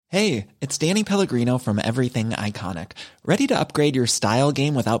Hey, it's Danny Pellegrino from Everything Iconic. Ready to upgrade your style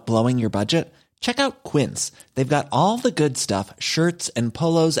game without blowing your budget? Check out Quince. They've got all the good stuff, shirts and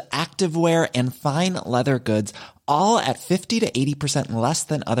polos, activewear, and fine leather goods, all at 50 to 80% less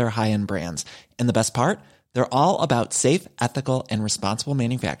than other high-end brands. And the best part? They're all about safe, ethical, and responsible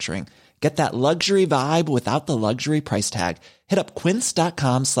manufacturing. Get that luxury vibe without the luxury price tag. Hit up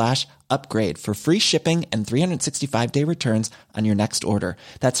quince.com/upgrade for free shipping and 365-day returns on your next order.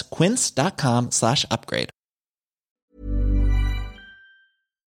 That's quince.com/upgrade.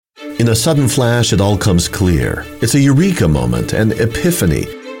 In a sudden flash, it all comes clear. It's a eureka moment, an epiphany.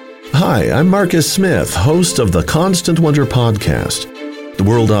 Hi, I'm Marcus Smith, host of the Constant Wonder podcast. The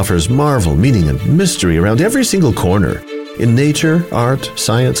world offers marvel, meaning, and mystery around every single corner. In nature, art,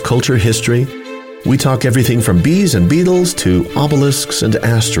 science, culture, history, we talk everything from bees and beetles to obelisks and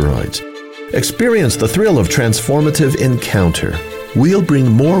asteroids. Experience the thrill of transformative encounter. We'll bring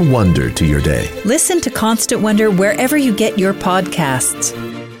more wonder to your day. Listen to Constant Wonder wherever you get your podcasts.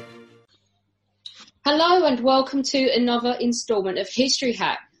 Hello and welcome to another instalment of History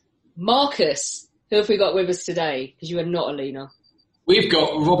Hack. Marcus, who have we got with us today? Because you are not Alina. We've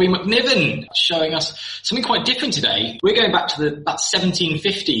got Robbie McNiven showing us something quite different today. We're going back to about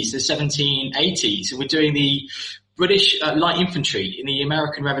 1750s, the 1780s, and we're doing the British light infantry in the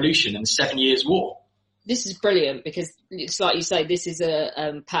American Revolution and the 7 Years' War. This is brilliant because it's like you say, this is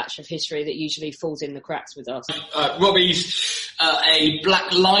a patch of history that usually falls in the cracks with us. Robbie's a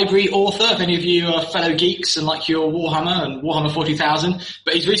Black Library author, if any of you are fellow geeks and like your Warhammer and Warhammer 40,000,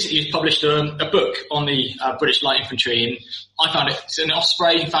 but he's recently just published a book on the British light infantry, and I found it, it's an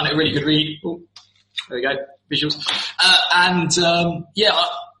Osprey, found it a really good read. Ooh, there we go, visuals.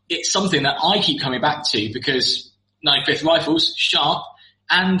 It's something that I keep coming back to because 95th Rifles, sharp,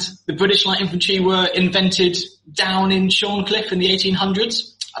 and the British light infantry were invented down in Shorncliffe in the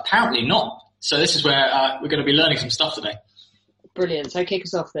 1800s? Apparently not. So this is where we're going to be learning some stuff today. Brilliant. So kick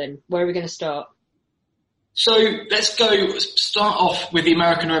us off then. Where are we going to start? So let's start off with the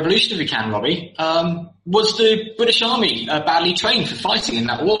American Revolution if we can, Robbie. Was the British Army badly trained for fighting in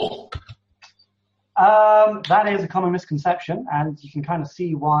that war? That is a common misconception, and you can kind of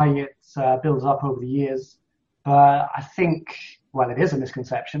see why it builds up over the years. But I think, well, it is a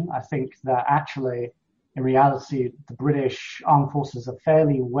misconception. I think that actually, in reality, the British armed forces are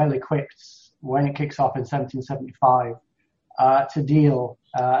fairly well equipped when it kicks off in 1775 to deal,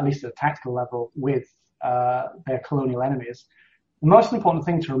 at least at a tactical level, with their colonial enemies. The most important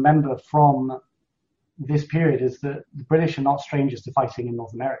thing to remember from this period is that the British are not strangers to fighting in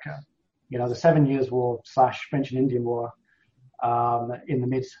North America. You know, the 7 Years' War / French and Indian War in the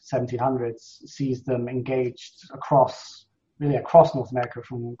mid-1700s sees them engaged across North America,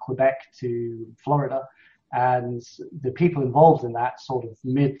 from Quebec to Florida. And the people involved in that, sort of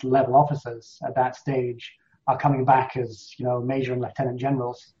mid-level officers at that stage, are coming back as, you know, major and lieutenant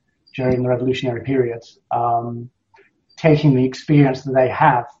generals during the revolutionary period, taking the experience that they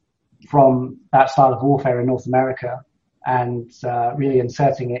have from that style of warfare in North America and really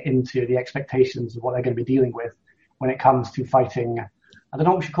inserting it into the expectations of what they're going to be dealing with when it comes to fighting. I don't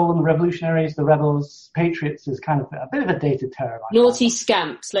know what we should call them, the revolutionaries, the rebels. Patriots is kind of a bit of a dated term. Naughty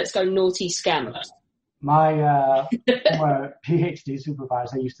scamps. Let's go naughty scamps. My former PhD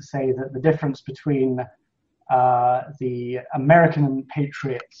supervisor used to say that the difference between the American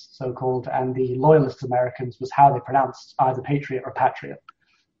patriots, so-called, and the loyalist Americans was how they pronounced either patriot or patriot.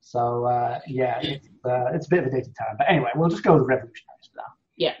 So, it's a bit of a dated term. But anyway, we'll just go with revolutionaries for now.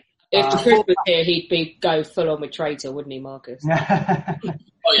 Yeah. If the Chris was here, he'd go full on with traitor, wouldn't he, Marcus?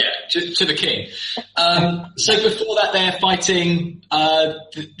 Oh yeah, to the king. So before that, they're fighting the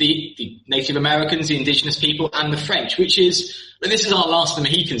Native Americans, the indigenous people, and the French, this is our Last of the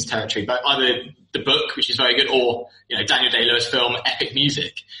Mohicans territory, but either the book, which is very good, or Daniel Day-Lewis film, epic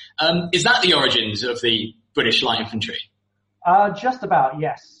music. Is that the origins of the British light infantry? Just about,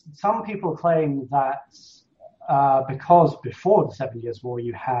 yes. Some people claim that because before the 7 Years' War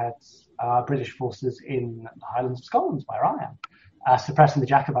you had British forces in the Highlands of Scotland, where I am, suppressing the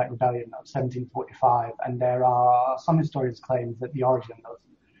Jacobite Rebellion of 1745, and there are some historians claim that the origin of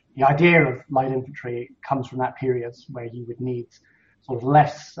the idea of light infantry comes from that period, where you would need sort of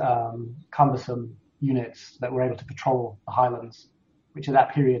less cumbersome units that were able to patrol the Highlands, which at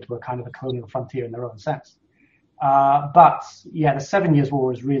that period were kind of a colonial frontier in their own sense. But the 7 Years'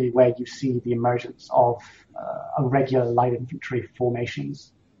 War is really where you see the emergence of regular light infantry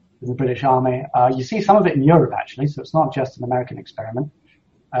formations in the British Army. You see some of it in Europe, actually, so it's not just an American experiment.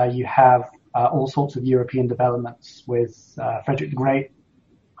 You have all sorts of European developments with Frederick the Great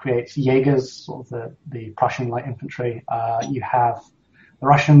creates Jaegers, sort of the Prussian light infantry. You have The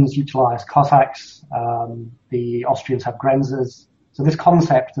Russians utilize Cossacks. The Austrians have Grenzers. So this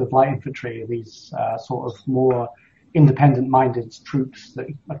concept of light infantry, these sort of more independent-minded troops that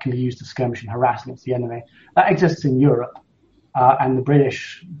can be used to skirmish and harass against the enemy, that exists in Europe. And the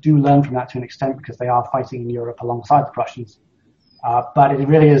British do learn from that to an extent because they are fighting in Europe alongside the Prussians. But it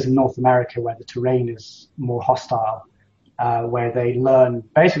really is in North America where the terrain is more hostile, where they learn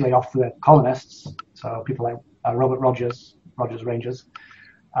basically off the colonists, so people like Robert Rogers Rangers,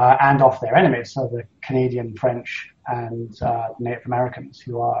 and off their enemies, so the Canadian, French, and Native Americans,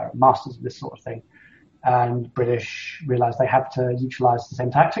 who are masters of this sort of thing. And British realize they have to utilize the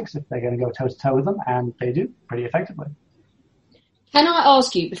same tactics if they're going to go toe-to-toe with them, and they do pretty effectively. Can I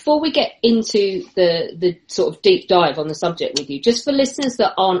ask you, before we get into the sort of deep dive on the subject with you, just for listeners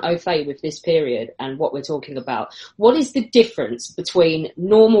that aren't au fait with this period and what we're talking about, what is the difference between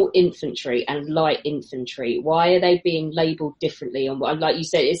normal infantry and light infantry? Why are they being labelled differently? And like you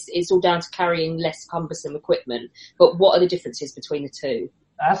said, it's all down to carrying less cumbersome equipment, but what are the differences between the two?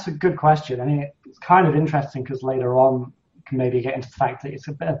 That's a good question. I mean, it's kind of interesting because later on you can maybe get into the fact that it's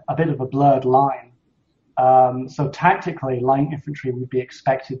a bit of a blurred line. So tactically, light infantry would be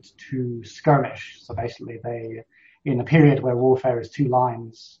expected to skirmish. So basically, they, in a period where warfare is two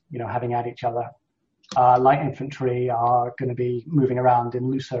lines, having at each other, light infantry are going to be moving around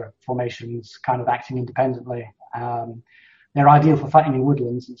in looser formations, kind of acting independently. They're ideal for fighting in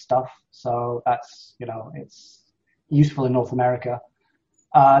woodlands and stuff. So that's, it's useful in North America.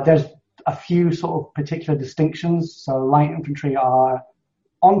 There's a few sort of particular distinctions. So light infantry are,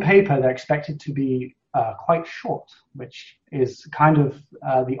 on paper, they're expected to be quite short, which is kind of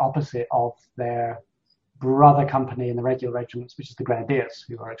the opposite of their brother company in the regular regiments, which is the Grenadiers,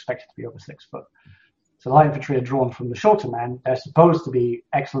 who are expected to be over 6 foot. So light infantry are drawn from the shorter men. They're supposed to be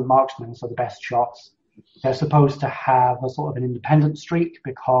excellent marksmen, so the best shots. They're supposed to have a sort of an independent streak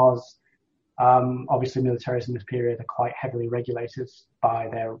because obviously militaries in this period are quite heavily regulated by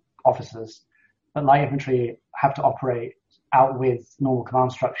their officers. But light infantry have to operate out with normal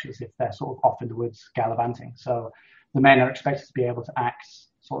command structures if they're sort of off in the woods gallivanting. So the men are expected to be able to act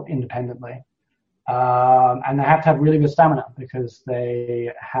sort of independently. And they have to have really good stamina because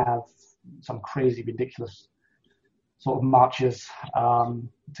they have some crazy, ridiculous sort of marches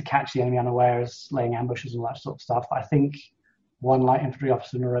to catch the enemy unawares, laying ambushes and all that sort of stuff. I think one light infantry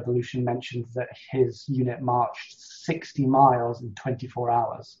officer in the Revolution mentioned that his unit marched 60 miles in 24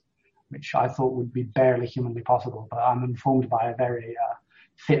 hours. Which I thought would be barely humanly possible, but I'm informed by a very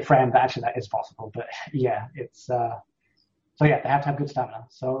fit friend that actually that is possible. But yeah, it's so yeah, they have to have good stamina.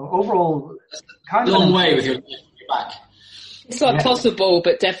 So overall, kind of long way with your back. It's like possible,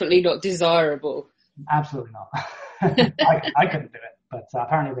 but definitely not desirable. Absolutely not. I couldn't do it, but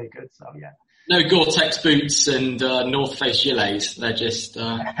apparently they're good. So yeah. No Gore-Tex boots and North Face gilets. They're just.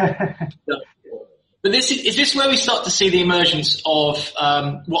 But is this where we start to see the emergence of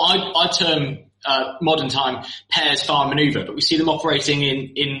what I term modern time pairs fire manoeuvre? But we see them operating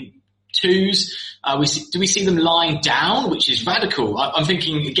in twos. Do we see them lying down, which is radical? I'm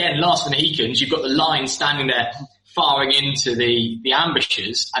thinking again, Last of the Mohicans. You've got the line standing there firing into the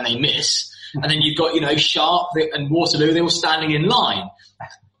ambushes, and they miss. And then you've got Sharp and Waterloo. They're all standing in line.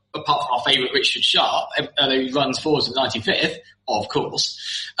 Apart from our favourite Richard Sharp, who runs forwards at the 95th, of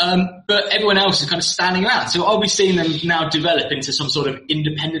course. But everyone else is kind of standing around. So are we seeing them now develop into some sort of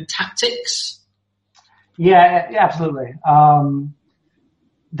independent tactics? Yeah, absolutely.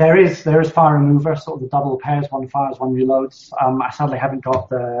 There is fire and mover, sort of the double pairs, one fires, one reloads. I sadly haven't got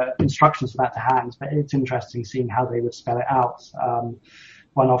the instructions for that to hand, but it's interesting seeing how they would spell it out.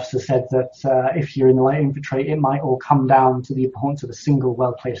 One officer said that if you're in the light infantry, it might all come down to the importance of a single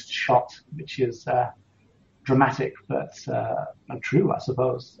well-placed shot, which is dramatic, but true, I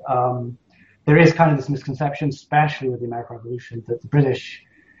suppose. There is kind of this misconception, especially with the American Revolution, that the British,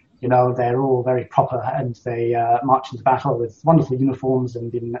 they're all very proper and they march into battle with wonderful uniforms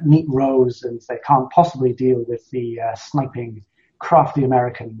and in neat rows, and they can't possibly deal with the sniping, crafty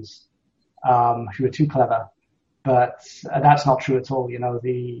Americans who are too clever. But that's not true at all.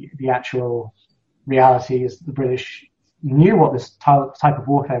 The actual reality is the British knew what this type of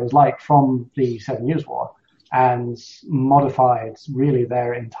warfare was like from the 7 Years' War and modified really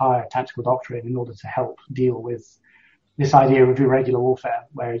their entire tactical doctrine in order to help deal with this idea of irregular warfare,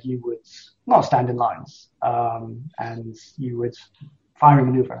 where you would not stand in lines and you would fire and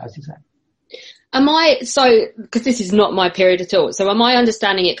maneuver, as you say. Because this is not my period at all, so am I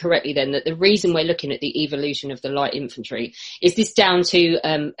understanding it correctly then that the reason we're looking at the evolution of the light infantry, is this down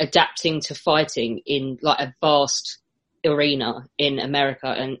to adapting to fighting in like a vast arena in America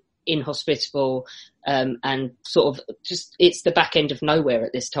and inhospitable, and sort of just, it's the back end of nowhere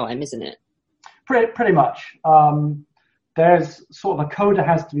at this time, isn't it? Pretty much. There's sort of a coda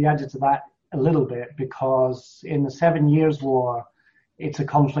has to be added to that a little bit, because in the 7 Years' War, it's a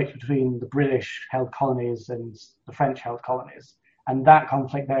conflict between the British-held colonies and the French-held colonies. And that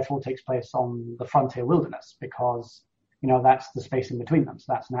conflict therefore takes place on the frontier wilderness, because, you know, that's the space in between them.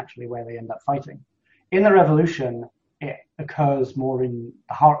 So that's naturally where they end up fighting. In the Revolution, it occurs more in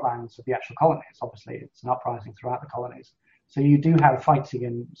the heartlands of the actual colonies. Obviously, it's an uprising throughout the colonies. So you do have fighting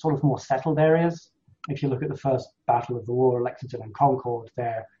in sort of more settled areas. If you look at the first battle of the war, Lexington and Concord,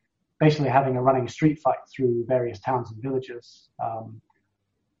 they're basically having a running street fight through various towns and villages,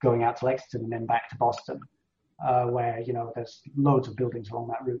 going out to Lexington and then back to Boston, where, you know, there's loads of buildings along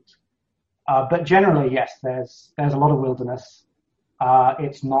that route. But generally, yes, there's a lot of wilderness.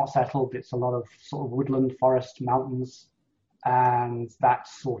 It's not settled. It's a lot of sort of woodland, forest, mountains, and that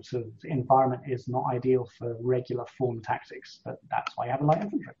sort of environment is not ideal for regular form tactics, but that's why you have a light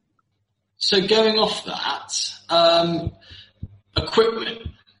infantry. So going off that, equipment.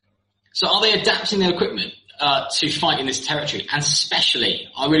 So are they adapting their equipment to fight in this territory? And especially,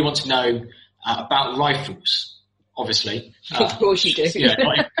 I really want to know about rifles, obviously. Of course you do. Yeah,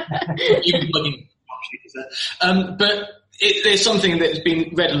 even plugging. But there's something that's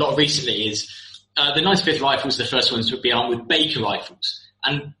been read a lot recently is the 95th Rifles are the first ones to be armed with Baker rifles.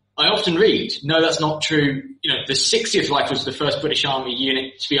 And I often read, no, that's not true. You know, the 60th Rifles are the first British Army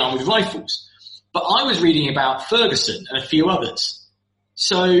unit to be armed with rifles. But I was reading about Ferguson and a few others.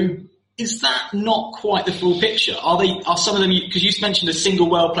 So is that not quite the full picture? Are some of them, because you mentioned a single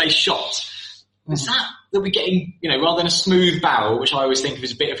well-placed shot. Is that we're getting, you know, rather than a smooth barrel, which I always think of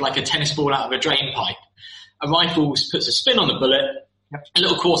as a bit of like a tennis ball out of a drain pipe, a rifle puts a spin on the bullet, a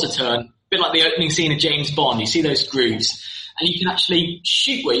little quarter turn, a bit like the opening scene of James Bond. You see those grooves, and you can actually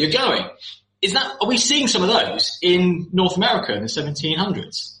shoot where you're going. Are we seeing some of those in North America in the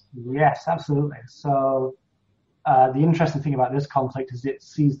 1700s? Yes, absolutely. So the interesting thing about this conflict is it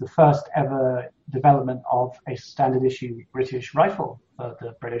sees the first ever development of a standard issue British rifle for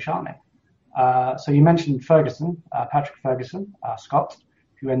the British Army. So you mentioned Ferguson, Patrick Ferguson, Scott,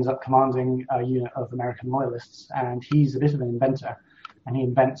 who ends up commanding a unit of American loyalists, and he's a bit of an inventor, and he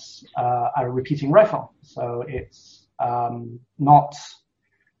invents a repeating rifle. So it's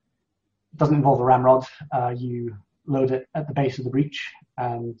doesn't involve a ramrod. You load it at the base of the breech,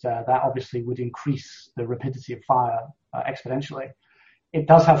 and that obviously would increase the rapidity of fire exponentially. It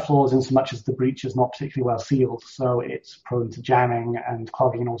does have flaws in so much as the breech is not particularly well sealed, so it's prone to jamming and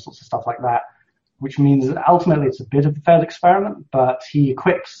clogging and all sorts of stuff like that, which means that ultimately it's a bit of a failed experiment, but he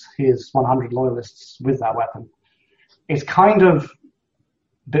equips his 100 loyalists with that weapon. It's kind of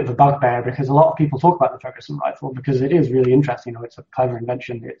a bit of a bugbear because a lot of people talk about the Ferguson rifle because it is really interesting. You know, it's a clever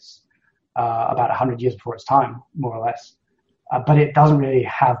invention. It's about 100 years before its time, more or less. But it doesn't really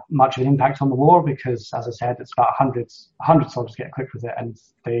have much of an impact on the war because, as I said, it's about 100 soldiers get equipped with it, and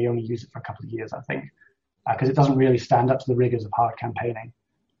they only use it for a couple of years, I think, because it doesn't really stand up to the rigors of hard campaigning.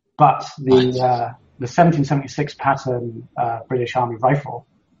 But the 1776 pattern British Army rifle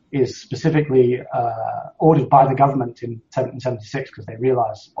is specifically ordered by the government in 1776 because they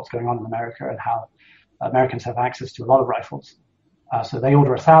realize what's going on in America and how Americans have access to a lot of rifles. So they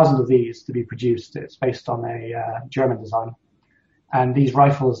order 1,000 of these to be produced. It's based on a German design. And these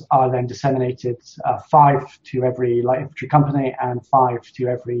rifles are then disseminated 5 to every light infantry company and 5 to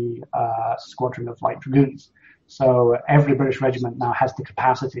every squadron of light dragoons. So every British regiment now has the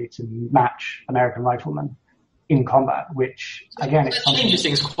capacity to match American riflemen in combat, which, again, it changes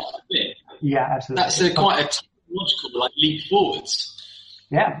things quite a bit. Yeah, absolutely. That's quite a technological leap forwards.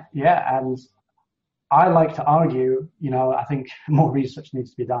 Yeah, and I like to argue, you know, I think more research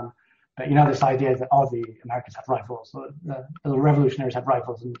needs to be done. But, you know, this idea that, the Americans have rifles, the revolutionaries had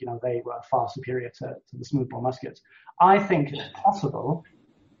rifles, and, you know, they were far superior to the smoothbore muskets. I think it's possible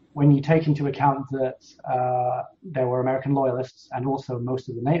when you take into account that there were American loyalists and also most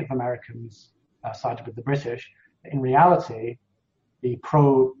of the Native Americans sided with the British. In reality, the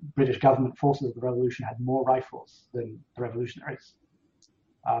pro-British government forces of the revolution had more rifles than the revolutionaries.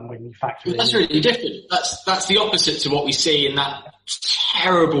 When you factor that's really different. That's the opposite to what we see in that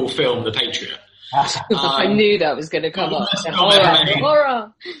terrible film, The Patriot. I knew that was going to come up.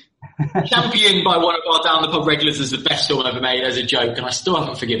 Horror. Championed by one of our Down the Pub regulars as the best film ever made as a joke, and I still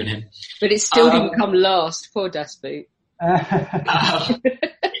haven't forgiven him. But it still didn't come last. Poor Das Boot. I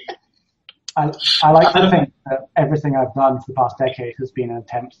like to think that everything I've done for the past decade has been an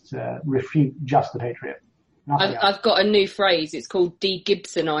attempt to refute just The Patriot. I've got a new phrase. It's called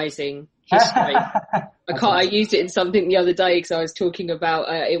de-Gibsonizing history. I used it in something the other day because I was talking about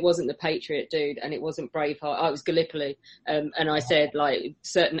it wasn't the Patriot, dude, and it wasn't Braveheart. It was Gallipoli, and I said like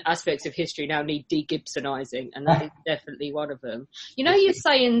certain aspects of history now need de-Gibsonizing, and that is definitely one of them. You know, you're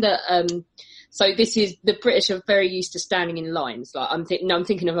saying that. So this is the British are very used to standing in lines. Like I'm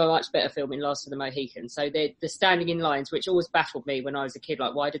thinking of a much better film in Last of the Mohicans. So the standing in lines, which always baffled me when I was a kid.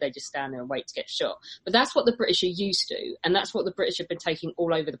 Like, why do they just stand there and wait to get shot? But that's what the British are used to, and that's what the British have been taking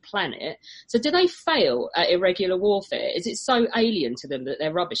all over the planet. So do they fail at irregular warfare? Is it so alien to them that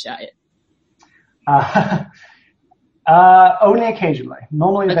they're rubbish at it? Only occasionally.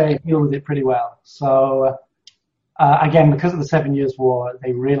 Normally they deal with it pretty well. So again, because of the 7 Years' War,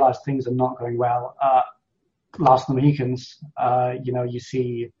 they realized things are not going well. Last of the Mohicans, you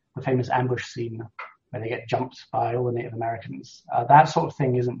see the famous ambush scene where they get jumped by all the Native Americans. That sort of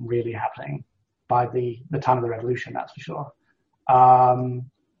thing isn't really happening by the time of the revolution, that's for sure.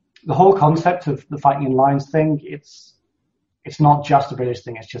 The whole concept of the fighting in lines thing, it's not just a British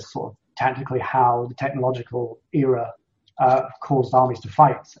thing, it's just sort of tactically how the technological era caused armies to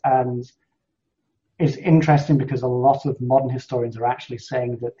fight. And it's interesting because a lot of modern historians are actually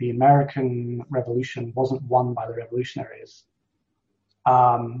saying that the American Revolution wasn't won by the revolutionaries.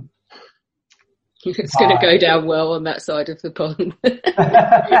 It's going to go down well on that side of the pond.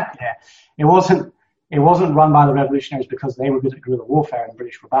 Yeah, it wasn't run by the revolutionaries because they were good at guerrilla warfare and the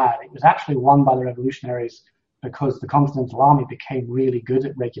British were bad. It was actually won by the revolutionaries because the Continental Army became really good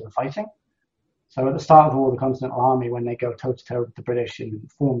at regular fighting. So at the start of the war, the Continental Army, when they go toe-to-toe with the British in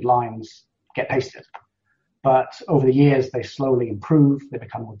formed lines, get pasted. But over the years, they slowly improve, they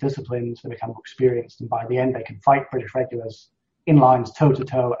become more disciplined, they become more experienced, and by the end, they can fight British regulars in lines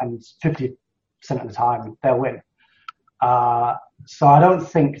toe-to-toe, and 50% of the time, they'll win. So I don't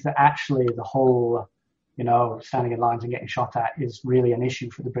think that actually the whole, standing in lines and getting shot at is really an issue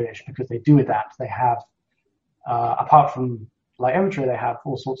for the British because they do adapt. They have, apart from light infantry, they have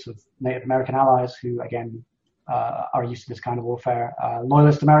all sorts of Native American allies who, again, are used to this kind of warfare.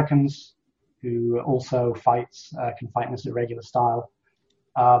 Loyalist Americans who also can fight in this irregular style.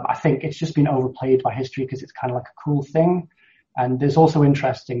 I think it's just been overplayed by history because it's kind of like a cool thing. And it's also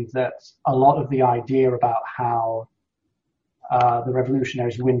interesting that a lot of the idea about how the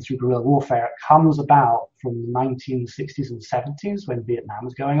revolutionaries win through guerrilla warfare comes about from the 1960s and 70s when Vietnam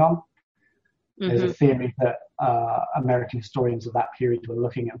was going on. Mm-hmm. There's a theory that American historians of that period were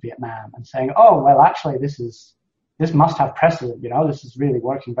looking at Vietnam and saying, oh, well, actually, this must have precedent, this is really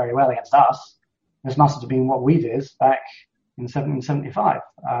working very well against us. This must have been what we did back in 1775,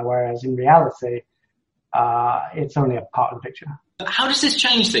 whereas in reality, it's only a part of the picture. How does this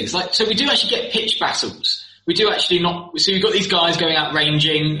change things? So we do actually get pitched battles. We do actually not. So we've got these guys going out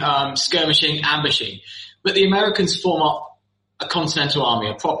ranging, skirmishing, ambushing, but the Americans form up a Continental Army,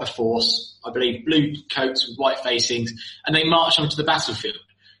 a proper force, I believe, blue coats with white facings, and they march onto the battlefield.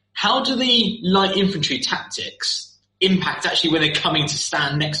 How do the light infantry tactics impact actually when they're coming to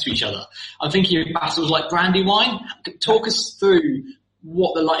stand next to each other? I'm thinking of battles like Brandywine. Talk us through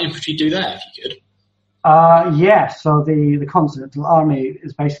what the light infantry do there, if you could. So the Continental Army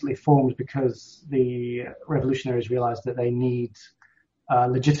is basically formed because the revolutionaries realized that they need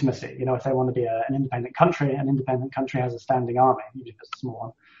legitimacy. If they want to be an independent country has a standing army, even if it's a small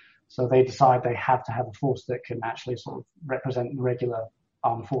one. So they decide they have to have a force that can actually sort of represent the regular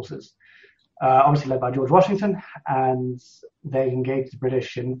armed forces. Obviously led by George Washington, and they engaged the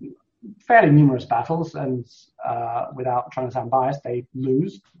British in fairly numerous battles, and without trying to sound biased, they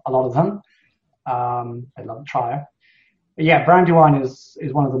lose a lot of them. They love a trier. But yeah, Brandywine is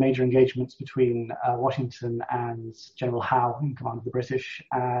one of the major engagements between Washington and General Howe in command of the British,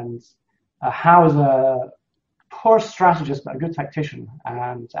 and Howe is a poor strategist but a good tactician,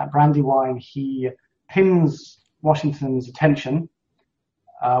 and at Brandywine he pins Washington's attention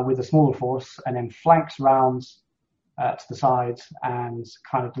with a smaller force and then flanks round to the sides and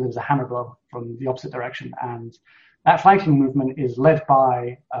kind of delivers a hammer blow from the opposite direction. And that flanking movement is led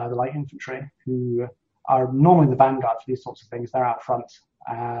by the light infantry, who are normally the vanguard for these sorts of things. They're out front.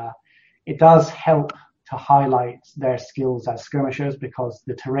 It does help to highlight their skills as skirmishers because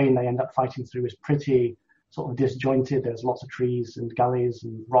the terrain they end up fighting through is pretty sort of disjointed. There's lots of trees and gullies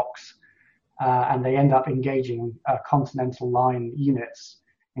and rocks, and they end up engaging Continental Line units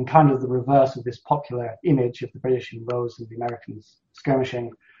in kind of the reverse of this popular image of the British in rows and the Americans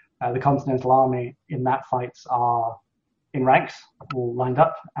skirmishing. The Continental Army in that fights are in ranks, all lined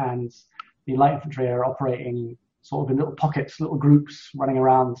up, and the light infantry are operating sort of in little pockets, little groups, running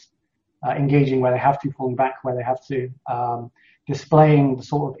around, engaging where they have to, falling back where they have to, displaying the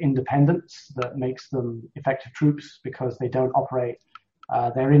sort of independence that makes them effective troops because they don't operate.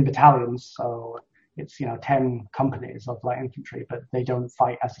 They're in battalions, so it's 10 companies of light infantry, but they don't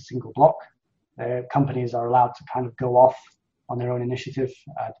fight as a single block. The companies are allowed to kind of go off on their own initiative,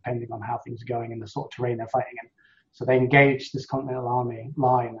 depending on how things are going and the sort of terrain they're fighting in. So they engage this Continental Army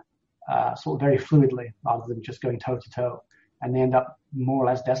line sort of very fluidly rather than just going toe to toe, and they end up more or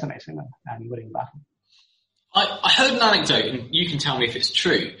less decimating them and winning the battle. I heard an anecdote, and you can tell me if it's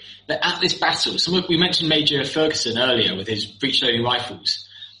true, that at this battle, we mentioned Major Ferguson earlier with his breech-loading rifles,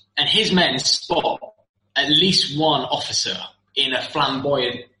 and his men spot at least one officer in a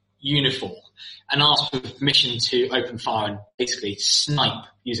flamboyant uniform and ask for permission to open fire and basically snipe,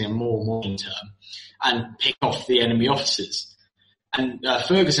 using a more modern term, and pick off the enemy officers. And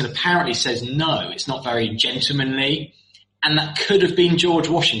Ferguson apparently says no, it's not very gentlemanly, and that could have been George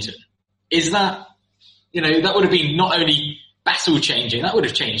Washington. Is that... that would have been not only battle changing, that would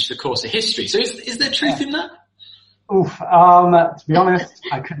have changed the course of history. So is there truth in that? To be honest,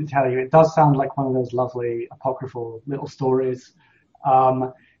 I couldn't tell you. It does sound like one of those lovely apocryphal little stories.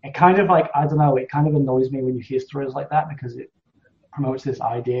 It kind of it kind of annoys me when you hear stories like that, because it promotes this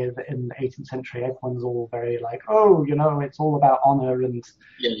idea that in the 18th century, everyone's all very it's all about honor, and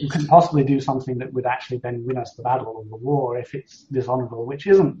you couldn't possibly do something that would actually then win us the battle or the war if it's dishonorable, which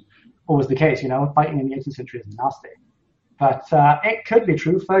isn't always the case. Fighting in the 18th century is nasty. But it could be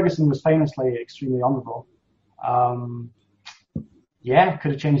true. Ferguson was famously extremely honorable.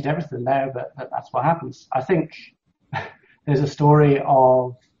 Could have changed everything there, but that's what happens. I think there's a story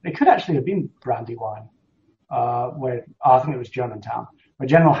of, it could actually have been Brandywine, where I think it was Germantown, where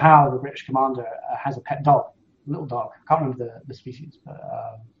General Howe, the British commander, has a pet dog, a little dog. I can't remember the species, but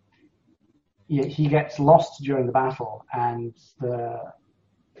he gets lost during the battle, and the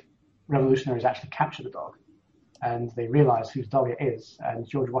revolutionaries actually capture the dog, and they realize whose dog it is, and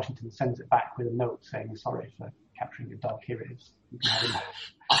George Washington sends it back with a note saying, "Sorry for capturing your dog, here it is."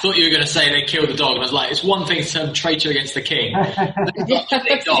 I thought you were going to say they killed the dog, and I was like, it's one thing to turn traitor against the king.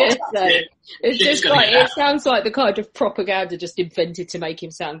 It sounds like the kind of propaganda just invented to make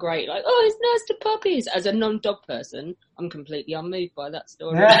him sound great. Like, oh, it's nice to puppies. As a non-dog person, I'm completely unmoved by that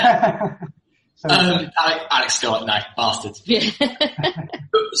story. Alex Scott, no, bastards. Yeah.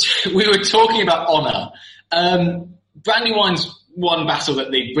 We were talking about honour. Brandywine's one battle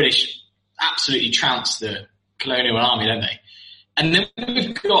that the British absolutely trounced the colonial army, don't they? And then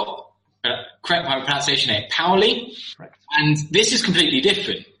we've got, correct my pronunciation here, Paoli. Correct. And this is completely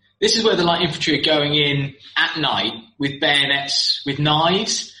different. This is where the light infantry are going in at night with bayonets, with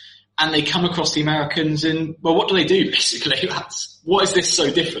knives, and they come across the Americans and, well, what do they do basically? What is this so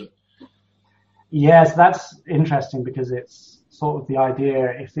different? Yes, that's interesting, because it's sort of the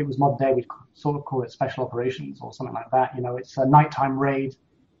idea, if it was modern day, we'd sort of call it special operations or something like that. It's a nighttime raid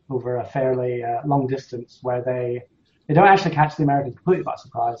over a fairly long distance where they don't actually catch the Americans completely by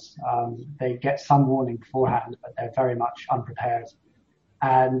surprise. They get some warning beforehand, but they're very much unprepared.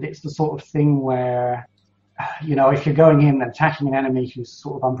 And it's the sort of thing where, if you're going in and attacking an enemy who's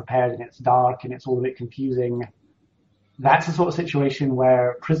sort of unprepared and it's dark and it's all a bit confusing, that's the sort of situation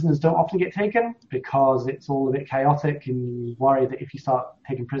where prisoners don't often get taken, because it's all a bit chaotic, and you worry that if you start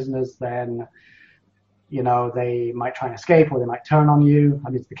taking prisoners, then, they might try and escape, or they might turn on you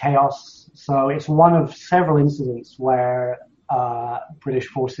amidst the chaos. So it's one of several incidents where British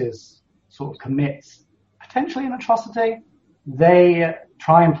forces sort of commit potentially an atrocity. They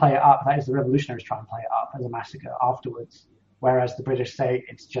try and play it up, that is, the revolutionaries try and play it up as a massacre afterwards, whereas the British say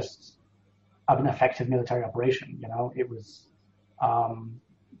it's just an effective military operation. It was,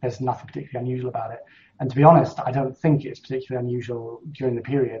 there's nothing particularly unusual about it. And to be honest, I don't think it's particularly unusual during the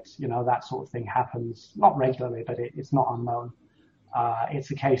period. That sort of thing happens, not regularly, but it's not unknown.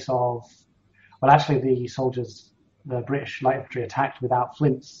 It's a case of, well, actually the soldiers, the British light infantry, attacked without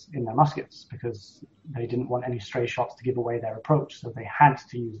flints in their muskets because they didn't want any stray shots to give away their approach. So they had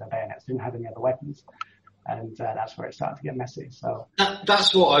to use their bayonets, didn't have any other weapons. And that's where it started to get messy. So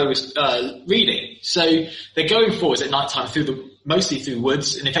that's what I was reading. So they're going forwards at night time mostly through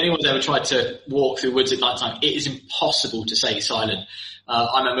woods. And if anyone's ever tried to walk through woods at night time, it is impossible to stay silent.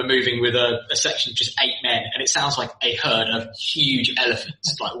 I remember moving with a section of just 8 men, and it sounds like a herd of huge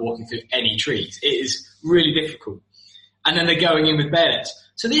elephants, like walking through any trees. It is really difficult. And then they're going in with bayonets.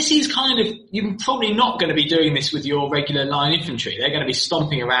 So this is kind of, you're probably not going to be doing this with your regular line infantry. They're going to be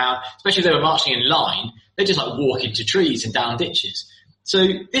stomping around, especially if they were marching in line. They just walk into trees and down ditches. So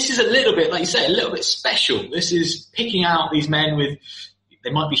this is a little bit, like you say, a little bit special. This is picking out these men they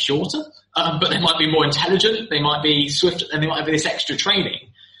might be shorter, but they might be more intelligent. They might be swift, and they might have this extra training.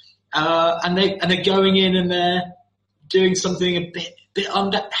 And they're going in and they're doing something a bit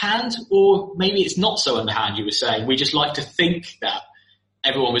underhand, or maybe it's not so underhand. You were saying we just like to think that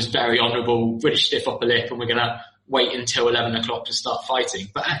everyone was very honourable, British stiff upper lip, and we're going to wait until 11 o'clock to start fighting.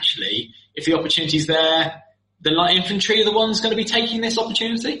 But actually, if the opportunity's there, the light infantry are the ones going to be taking this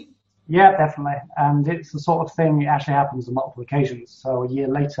opportunity? Yeah, definitely. And it's the sort of thing, it actually happens on multiple occasions. So a year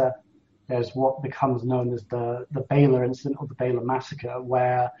later, there's what becomes known as the Baylor incident or the Baylor massacre,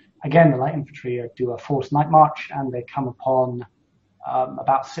 where, again, the light infantry do a forced night march and they come upon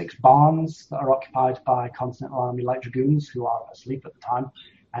about 6 barns that are occupied by Continental Army light dragoons who are asleep at the time.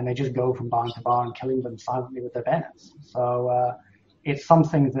 And they just go from barn to barn, killing them silently with their bayonets. So it's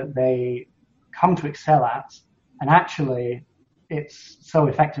something that they come to excel at. And actually, it's so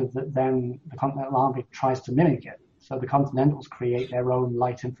effective that then the Continental Army tries to mimic it. So the Continentals create their own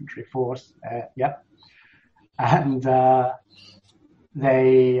light infantry force. And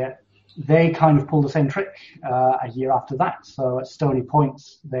they kind of pull the same trick a year after that. So at Stony Point,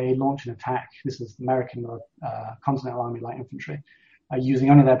 they launch an attack. This is American or Continental Army light infantry. Using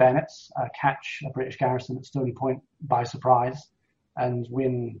only their bayonets, catch a British garrison at Stony Point by surprise and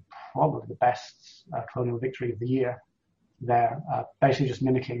win probably the best colonial victory of the year there, basically just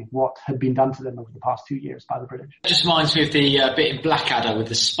mimicking what had been done to them over the past 2 years by the British. It just reminds me of the bit in Blackadder with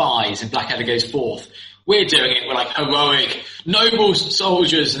the spies, and Blackadder goes forth. We're doing it, we're like heroic, noble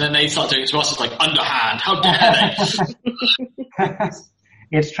soldiers, and then they start doing it to us, it's like underhand, how dare they?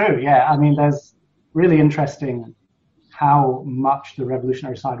 It's true, yeah. I mean, there's really interesting how much the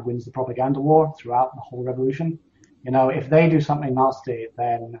revolutionary side wins the propaganda war throughout the whole revolution. You know, if they do something nasty,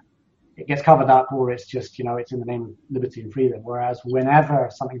 then it gets covered up, or it's just, you know, it's in the name of liberty and freedom. Whereas whenever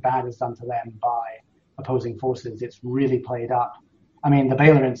something bad is done to them by opposing forces, it's really played up. I mean, the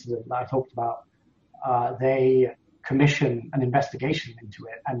Baylor incident that I talked about, they commission an investigation into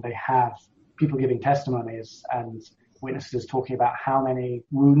it, and they have people giving testimonies and witnesses talking about how many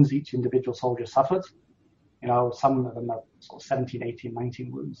wounds each individual soldier suffered. You know, some of them are sort of 17, 18,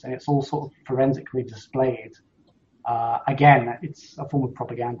 19 wounds, and it's all sort of forensically displayed. Again, it's a form of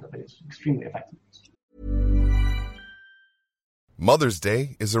propaganda, but it's extremely effective. Mother's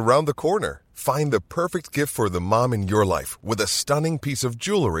Day is around the corner. Find the perfect gift for the mom in your life with a stunning piece of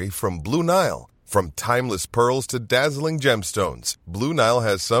jewelry from Blue Nile. From timeless pearls to dazzling gemstones, Blue Nile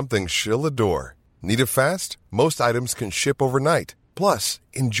has something she'll adore. Need it fast? Most items can ship overnight. Plus,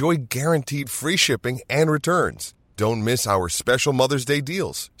 enjoy guaranteed free shipping and returns. Don't miss our special Mother's Day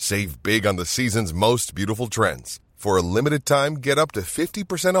deals. Save big on the season's most beautiful trends. For a limited time, get up to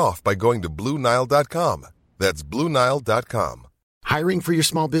 50% off by going to BlueNile.com. That's BlueNile.com. Hiring for your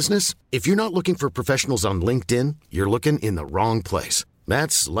small business? If you're not looking for professionals on LinkedIn, you're looking in the wrong place.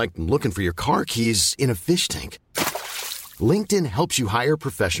 That's like looking for your car keys in a fish tank. LinkedIn helps you hire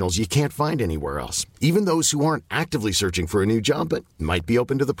professionals you can't find anywhere else, even those who aren't actively searching for a new job but might be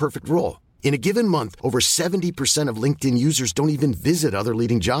open to the perfect role. In a given month, over 70% of LinkedIn users don't even visit other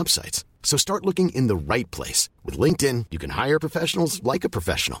leading job sites. So start looking in the right place. With LinkedIn, you can hire professionals like a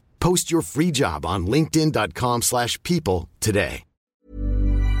professional. Post your free job on linkedin.com/people today.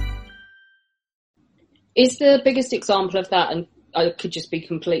 Is the biggest example of that, and I could just be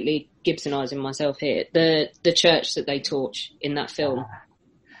completely Gibsonizing myself here, the church that they torch in that film?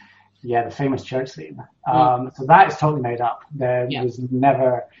 Yeah, the famous church scene. So that is totally made up. There was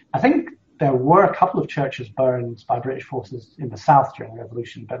never... I think there were a couple of churches burned by British forces in the South during the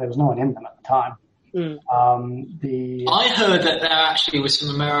Revolution, but there was no one in them at the time. I heard that there actually was some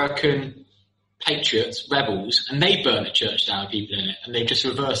American patriots, rebels, and they burned a church down with people in it, and they just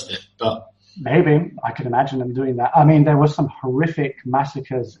reversed it. But maybe. I could imagine them doing that. I mean, there were some horrific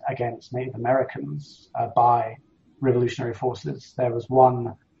massacres against Native Americans by revolutionary forces. There was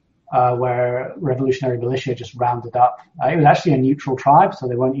one where revolutionary militia just rounded up. It was actually a neutral tribe, so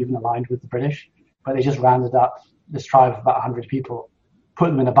they weren't even aligned with the British, but they just rounded up this tribe of about 100 people, put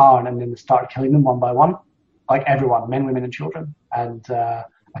them in a barn, and then started killing them one by one, like everyone, men, women, and children. And a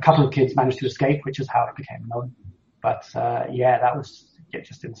couple of kids managed to escape, which is how it became known. But that was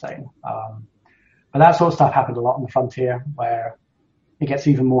just insane. But that sort of stuff happened a lot on the frontier, where it gets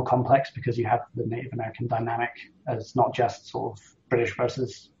even more complex because you have the Native American dynamic as not just sort of British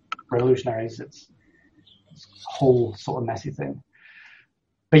versus revolutionaries. It's a whole sort of messy thing.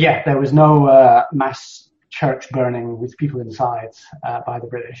 But yeah, there was no mass church burning with people inside by the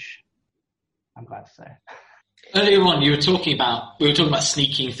British, I'm glad to say. Earlier on, we were talking about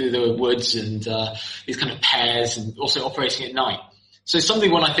sneaking through the woods and these kind of pairs, and also operating at night. So something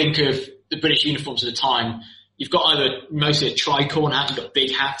when I think of the British uniforms at the time, you've got either mostly a tricorn hat, you've got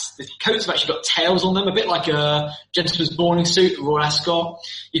big hats. The coats have actually got tails on them, a bit like a gentleman's morning suit, a Royal Ascot.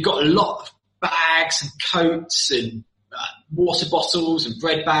 You've got a lot of bags and coats and water bottles and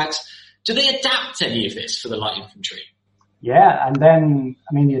bread bags. Do they adapt any of this for the light infantry? Yeah, and then,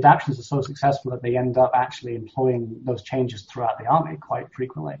 I mean, the adaptations are so successful that they end up actually employing those changes throughout the army quite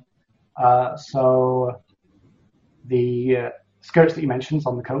frequently. So the skirts that you mentioned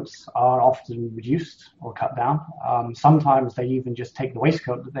on the coats are often reduced or cut down. Sometimes they even just take the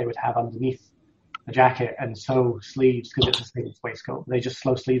waistcoat that they would have underneath the jacket and sew sleeves, because it's a sleeveless waistcoat. They just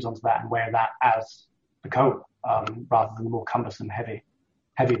sew sleeves onto that and wear that as the coat, rather than the more cumbersome, heavy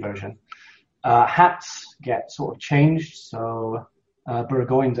version. Hats get sort of changed. So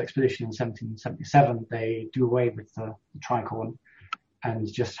Burgoyne's expedition in 1777, they do away with the tricorn and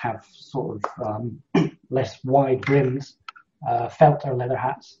just have sort of less wide brims, felt or leather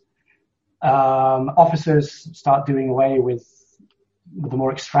hats. Officers start doing away with the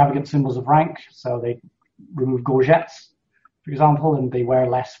more extravagant symbols of rank. So they remove gorgets, for example, and they wear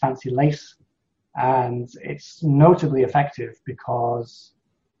less fancy lace. And it's notably effective because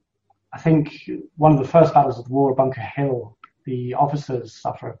I think one of the first battles of the war, Bunker Hill, the officers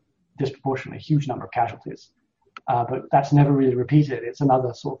suffer disproportionately huge number of casualties. But that's never really repeated. It's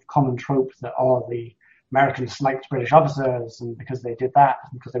another sort of common trope that, the Americans sniped British officers, and because they did that,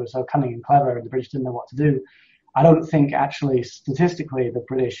 because they were so cunning and clever, and the British didn't know what to do. I don't think actually statistically the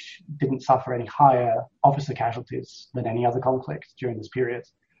British didn't suffer any higher officer casualties than any other conflict during this period,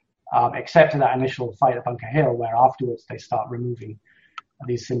 except for that initial fight at Bunker Hill, where afterwards they start removing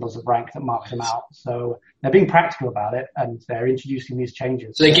these symbols of rank that mark them out. So they're being practical about it, and they're introducing these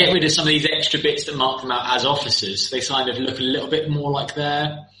changes. So they get rid of some of these extra bits that mark them out as officers. They kind of look a little bit more like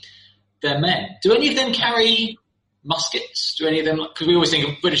their men. Do any of them carry muskets? Do any of them, because we always think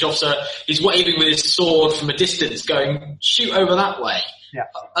of a British officer, he's waving with his sword from a distance going, shoot over that way. Yeah.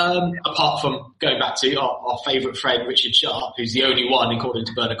 Apart from going back to our favourite friend, Richard Sharp, who's the only one, according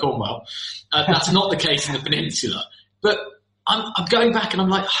to Bernard Cornwell. That's not the case in the Peninsula. But I'm going back and I'm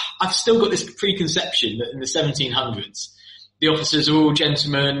like, I've still got this preconception that in the 1700s, the officers are all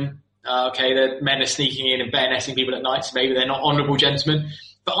gentlemen. The men are sneaking in and bayoneting people at night, so maybe they're not honourable gentlemen.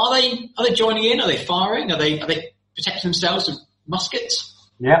 But are they joining in? Are they firing? Are they protecting themselves with muskets?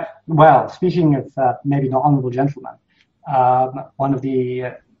 Yeah. Well, speaking of maybe not honourable gentlemen, one of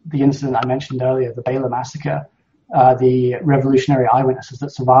the incident I mentioned earlier, the Baylor massacre, the revolutionary eyewitnesses that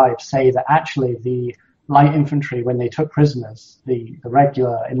survived say that actually the light infantry, when they took prisoners, the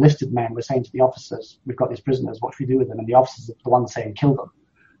regular enlisted men were saying to the officers, we've got these prisoners, what should we do with them? And the officers are the ones saying, kill them.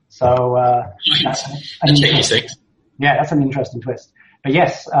 So, that's an interesting twist. But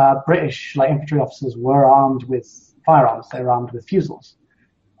yes, British light infantry officers were armed with firearms. They were armed with fusils,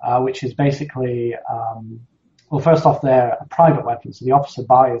 which is basically, first off, they're a private weapon. So the officer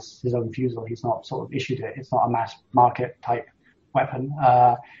buys his own fusel. He's not sort of issued it. It's not a mass market type weapon.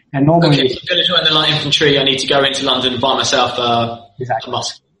 And normally, okay, if I'm going to join the light infantry, I need to go into London and buy myself a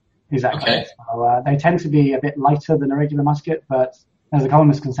musket. Exactly. Okay. So, they tend to be a bit lighter than a regular musket, but there's a common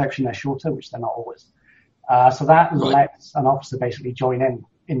misconception they're shorter, which they're not always. So that lets an officer basically join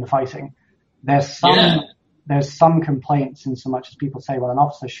in the fighting. There's some complaints in so much as people say, well, an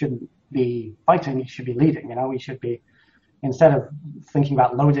officer shouldn't be fighting, he should be leading. He should be, instead of thinking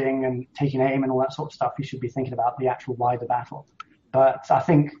about loading and taking aim and all that sort of stuff, he should be thinking about the actual wider battle. But I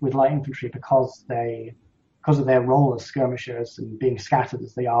think with light infantry, because of their role as skirmishers and being scattered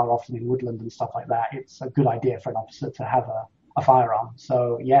as they are often in woodland and stuff like that, it's a good idea for an officer to have a firearm.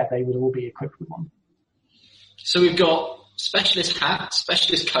 So yeah, they would all be equipped with one. So we've got specialist hats,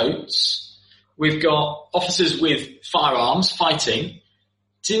 specialist coats. We've got officers with firearms fighting.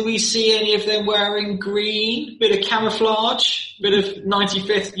 Do we see any of them wearing green? Bit of camouflage? Bit of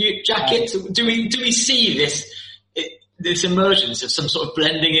 95th jackets? Do we see this emergence of some sort of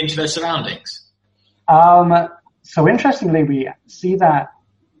blending into their surroundings? So interestingly, we see that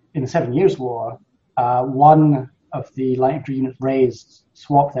in the 7 Years' War, one of the light infantry units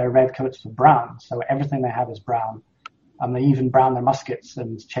swap their red coats for brown. So everything they have is brown. They even brown their muskets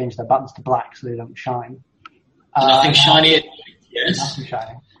and change their buttons to black so they don't shine. Nothing shiny. Yes. Nothing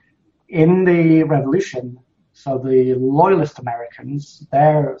shiny. In the Revolution, so the Loyalist Americans,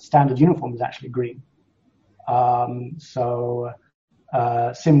 their standard uniform is actually green. Simcoe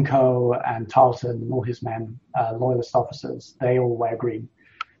and Tarleton and all his men, Loyalist officers, they all wear green.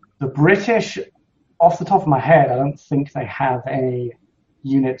 The British, off the top of my head, I don't think they have any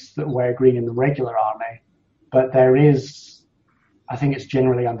units that wear green in the regular army, but there is, I think it's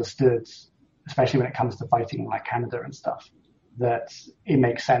generally understood, especially when it comes to fighting like Canada and stuff, that it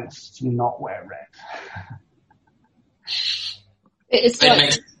makes sense to not wear red. It's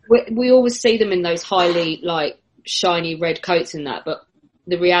like we always see them in those highly shiny red coats and that, but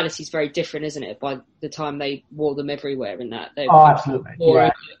the reality is very different, isn't it? By the time they wore them everywhere in that, they're absolutely,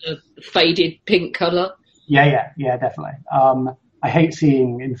 more a faded pink colour. Yeah, definitely. I hate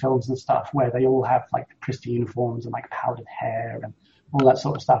seeing in films and stuff where they all have like pristine uniforms and like powdered hair and all that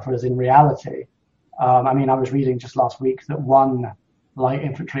sort of stuff, whereas in reality, I was reading just last week that one light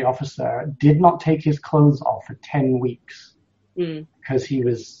infantry officer did not take his clothes off for 10 weeks because he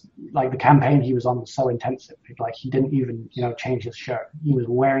was like, the campaign he was on was so intensive. Like he didn't even, change his shirt. He was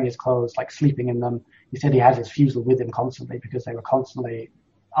wearing his clothes, like sleeping in them. He said he had his fusil with him constantly because they were constantly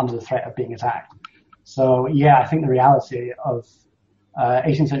under the threat of being attacked. So yeah, I think the reality of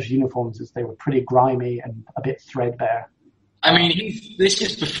 18th century uniforms is they were pretty grimy and a bit threadbare. I mean, this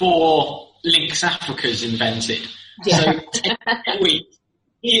is before Lynx Africa's invented. Yeah. So 10 weeks,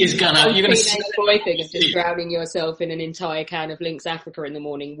 you're gonna see that boy thing of just drowning yourself in an entire can of Lynx Africa in the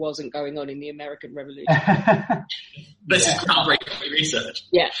morning wasn't going on in the American Revolution. This is groundbreaking research.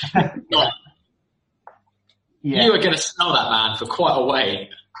 Yeah. You were going to sell that man for quite a way.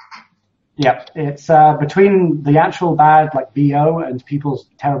 Yeah, it's between the actual bad, like BO, and people's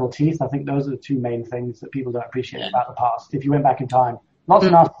terrible teeth. I think those are the two main things that people don't appreciate about the past. If you went back in time, lots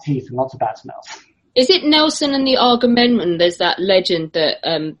of nasty teeth and lots of bad smells. Is it Nelson and the Agamemnon? There's that legend that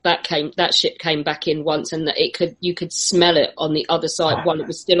that ship came back in once, and that you could smell it on the other side while it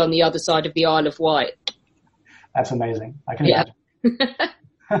was still on the other side of the Isle of Wight. That's amazing. I can imagine.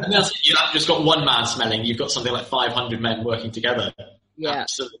 Nelson, you haven't just got one man smelling. You've got something like 500 men working together. Yeah,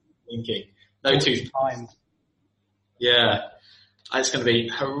 absolutely thinking. No tooth. Yeah. It's going to be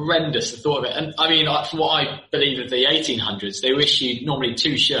horrendous, the thought of it. And I mean, from what I believe of the 1800s, they were issued normally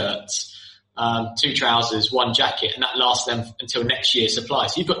 2 shirts, 2 trousers, 1 jacket, and that lasts them until next year's supply.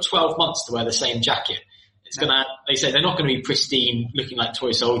 So you've got 12 months to wear the same jacket. It's going to, they say they're not going to be pristine looking like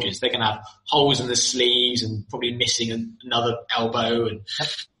toy soldiers. They're going to have holes in the sleeves and probably missing another elbow. And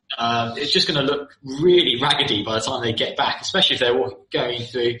it's just going to look really raggedy by the time they get back, especially if they're going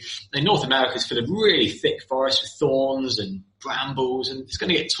through, North America's full of really thick forests with thorns and brambles, and it's going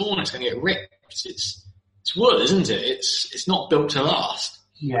to get torn, it's going to get ripped. It's wood, isn't it? It's not built to last.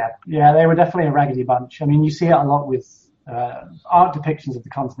 Yeah, they were definitely a raggedy bunch. I mean, you see it a lot with art depictions of the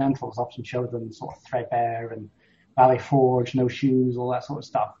Continentals often show them sort of threadbare and Valley Forge, no shoes, all that sort of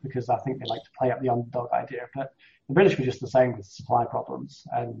stuff, because I think they like to play up the underdog idea. But the British were just the same with supply problems.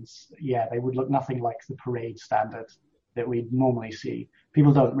 And yeah, they would look nothing like the parade standard that we normally see.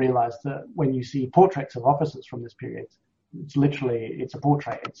 People don't realize that when you see portraits of officers from this period, it's a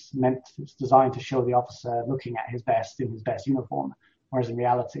portrait. It's designed to show the officer looking at his best in his best uniform. Whereas in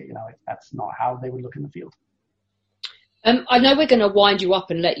reality, that's not how they would look in the field. I know we're going to wind you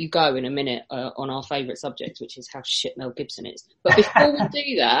up and let you go in a minute on our favourite subject, which is how shit Mel Gibson is. But before we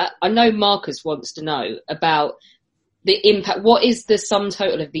do that, I know Marcus wants to know about the impact. What is the sum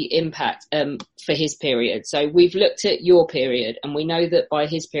total of the impact for his period? So we've looked at your period, and we know that by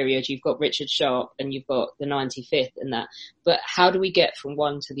his period you've got Richard Sharp and you've got the 95th and that. But how do we get from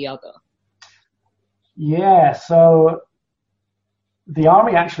one to the other? Yeah, so the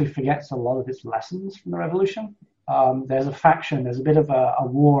army actually forgets a lot of its lessons from the revolution. There's a bit of a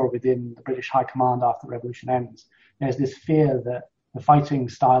war within the British High Command after the revolution ends. There's this fear that the fighting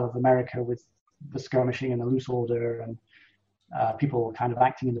style of America with the skirmishing and the loose order and people kind of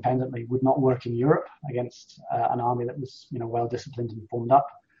acting independently would not work in Europe against an army that was, well disciplined and formed up.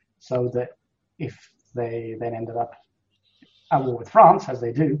 So that if they then ended up at war with France, as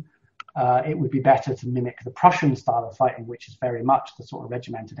they do, it would be better to mimic the Prussian style of fighting, which is very much the sort of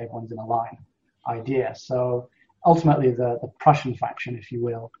regimented, everyone's in a line idea. So ultimately, the Prussian faction, if you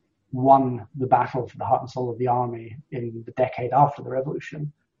will, won the battle for the heart and soul of the army in the decade after the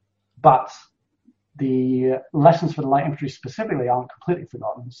revolution. But the lessons for the light infantry specifically aren't completely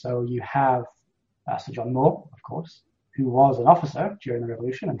forgotten. So you have Sir John Moore, of course, who was an officer during the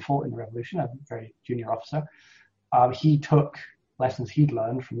revolution and fought in the revolution, a very junior officer. He took lessons he'd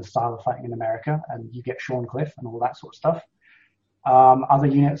learned from the style of fighting in America, and you get Shorncliffe and all that sort of stuff. Other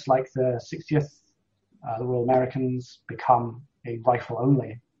units like the 60th, the Royal Americans, become a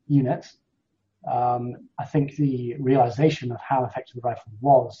rifle-only unit. I think the realization of how effective the rifle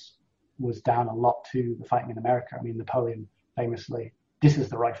was down a lot to the fighting in America. I mean, Napoleon famously disses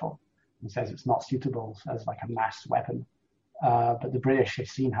the rifle and says it's not suitable as like a mass weapon. But the British have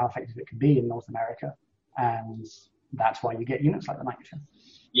seen how effective it can be in North America, and that's why you get units like the 95th.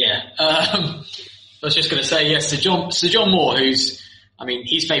 Yeah. I was just going to say, yes, Sir John Moore, he's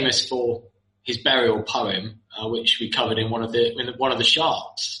famous for his burial poem, which we covered in one of the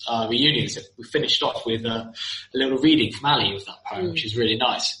Sharps reunions. We finished off with a little reading from Ali of that poem, which is really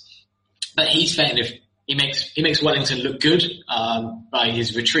nice. But he's he makes Wellington look good by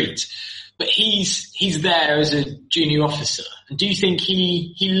his retreat. But he's there as a junior officer. And do you think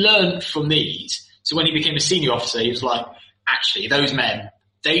he learned from these So when he became a senior officer, he was like, actually, those men,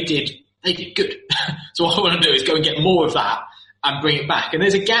 they did good. So what I want to do is go and get more of that and bring it back. And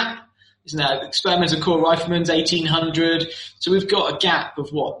there's a gap, isn't there? Experimental Corps Riflemen's 1800. So we've got a gap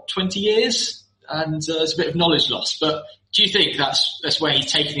of 20 years? And there's a bit of knowledge loss. But do you think that's where he's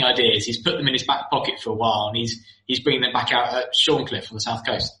taking the ideas? He's put them in his back pocket for a while, and he's bringing them back out at Shorncliffe on the south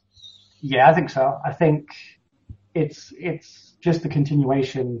coast? Yeah, I think so. I think it's just the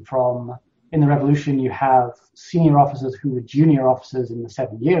continuation from, in the Revolution, you have senior officers who were junior officers in the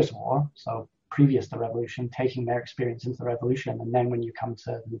 7 Years' War, so previous to the Revolution, taking their experience into the Revolution. And then when you come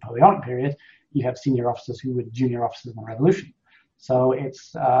to the Napoleonic period, you have senior officers who were junior officers in the Revolution. So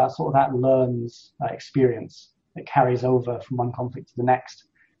it's sort of that learned experience that carries over from one conflict to the next.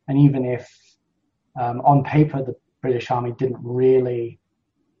 And even if on paper the British Army didn't really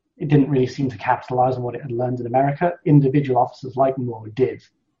seem to capitalize on what it had learned in America, individual officers like Moore did.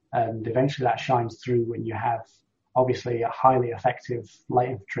 And eventually that shines through when you have obviously a highly effective light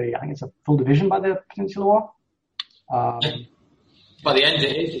infantry. I think it's a full division by the Peninsular War. By the end,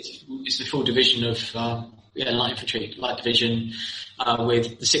 it's the full division of light infantry, light division,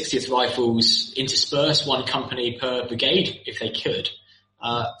 with the 60th Rifles interspersed, one company per brigade, if they could,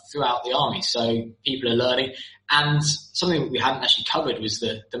 throughout the army. So people are learning. And something that we hadn't actually covered was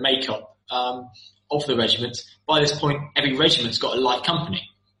the makeup of the regiment. By this point, every regiment's got a light company.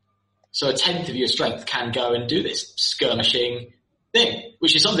 So a tenth of your strength can go and do this skirmishing thing,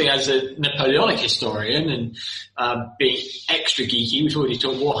 which is something as a Napoleonic historian and being extra geeky, we've already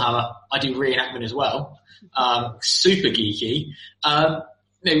talked Warhammer, I do reenactment as well, super geeky.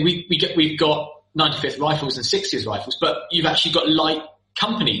 We've got 95th Rifles and 60th Rifles, but you've actually got light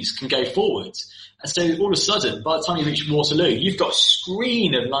companies can go forwards. And so all of a sudden, by the time you reach Waterloo, you've got a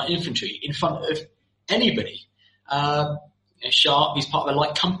screen of light infantry in front of anybody. Sharp, he's part of a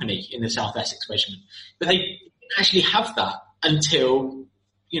light company in the South Essex Regiment. But they didn't actually have that until,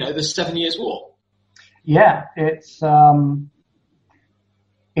 the 7 Years' War. Yeah, it's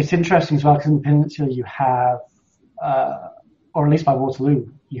interesting as well, because in the Peninsula you have, or at least by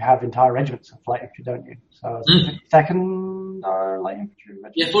Waterloo, you have entire regiments of light infantry, don't you? So the 52nd are light infantry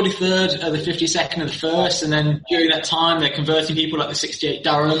regiment? Yeah, 43rd, the 52nd are the first, and then during that time they're converting people like the 68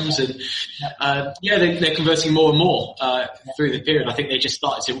 Durhams, and they're converting more and more through the period. I think they just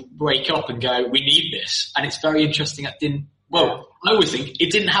started to wake up and go, we need this. And it's very interesting I always think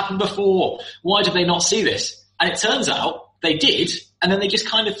it didn't happen before. Why did they not see this? And it turns out they did, and then they just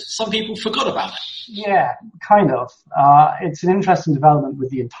some people forgot about it. Yeah, kind of. It's an interesting development with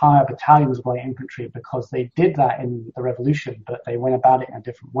the entire battalions of light infantry, because they did that in the Revolution, but they went about it in a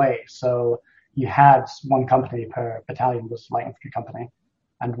different way. So you had one company per battalion was light infantry company.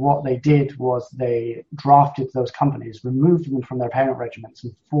 And what they did was they drafted those companies, removed them from their parent regiments,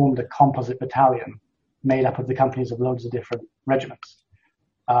 and formed a composite battalion made up of the companies of loads of different regiments.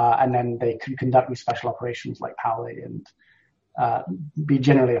 And then they could conduct these special operations like Powley and be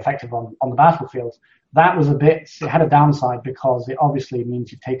generally effective on the battlefield. That was it had a downside, because it obviously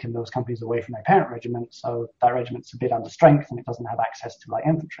means you've taken those companies away from their parent regiment, so that regiment's a bit under strength and it doesn't have access to light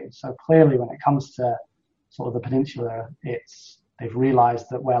infantry. So clearly when it comes to sort of the Peninsula, they've realized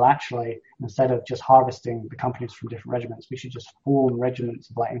that, well, actually, instead of just harvesting the companies from different regiments, we should just form regiments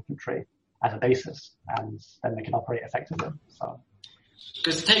of light infantry as a basis, and then they can operate effectively. So.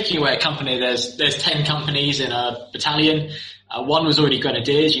 Because taking away a company, there's 10 companies in a battalion. One was already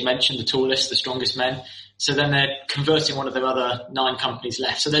grenadiers. You mentioned the tallest, the strongest men. So then they're converting one of their other 9 companies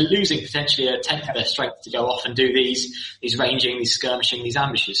left. So they're losing potentially a tenth of their strength to go off and do these ranging, these skirmishing, these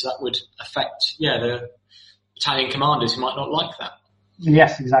ambushes. So that would affect, the battalion commanders who might not like that.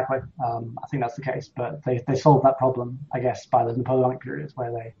 Yes, exactly. I think that's the case. But they solved that problem, I guess, by the Napoleonic periods,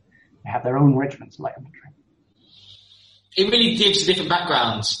 where they have their own regiments of light infantry. It really gives different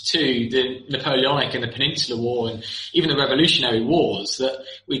backgrounds to the Napoleonic and the Peninsular War and even the Revolutionary Wars, that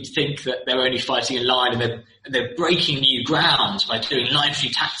we'd think that they're only fighting in line and they're breaking new ground by doing light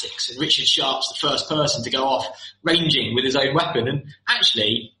infantry tactics. And Richard Sharp's the first person to go off ranging with his own weapon. And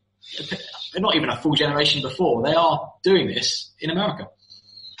actually, they're not even a full generation before. They are doing this in America.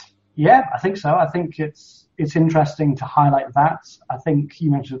 Yeah, I think so. I think it's interesting to highlight that. I think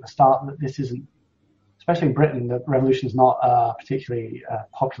you mentioned at the start that this isn't, especially in Britain, the revolution is not a particularly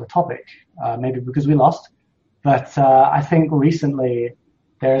popular topic, maybe because we lost. But I think recently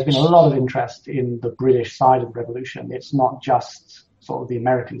there has been a lot of interest in the British side of the revolution. It's not just sort of the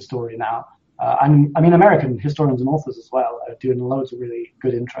American story now. American historians and authors as well are doing loads of really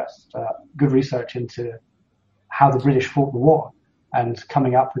good research into how the British fought the war, and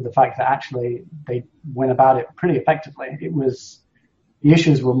coming up with the fact that actually they went about it pretty effectively. It was the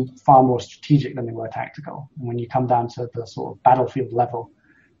issues were far more strategic than they were tactical. And when you come down to the sort of battlefield level,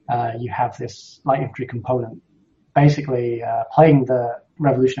 you have this light infantry component basically playing the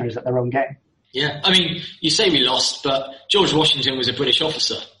revolutionaries at their own game. Yeah, I mean, you say we lost, but George Washington was a British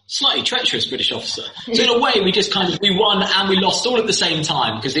officer, slightly treacherous British officer. So in a way, we just we won and we lost all at the same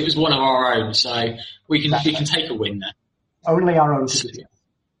time because it was one of our own. So we can take a win there. Only our own.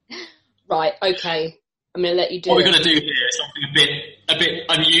 Right. Okay. I'm going to let you do what we're going to do here is something a bit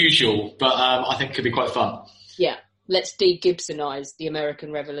unusual, but I think could be quite fun. Yeah. Let's de-Gibsonize the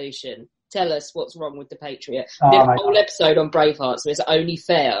American Revolution. Tell us what's wrong with the Patriot. We have a whole episode on Braveheart, so it's only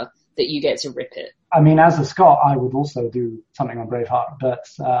fair that you get to rip it. I mean, as a Scot, I would also do something on Braveheart, but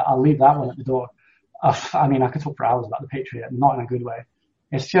I'll leave that one at the door. I mean, I could talk for hours about the Patriot, not in a good way.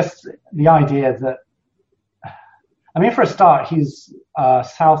 It's just the idea that, I mean, for a start, he's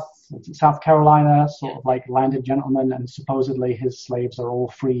South Carolina, sort of like landed gentleman, and supposedly his slaves are all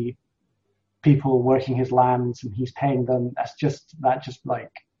free people working his lands, and he's paying them. That just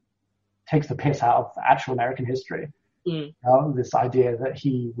like takes the piss out of actual American history. You know, this idea that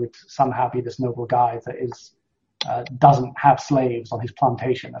he would somehow be this noble guy that is doesn't have slaves on his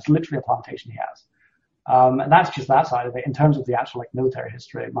plantation. That's literally a plantation he has. And that's just that side of it. In terms of the actual like military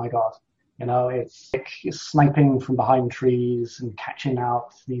history, my God, you know, it's like sniping from behind trees and catching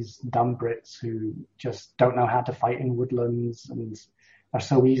out these dumb Brits who just don't know how to fight in woodlands and are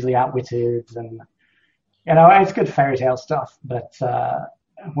so easily outwitted. And, you know, it's good fairy tale stuff, but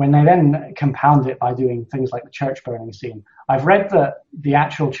when they then compound it by doing things like the church burning scene, I've read that the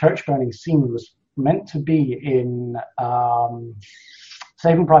actual church burning scene was meant to be in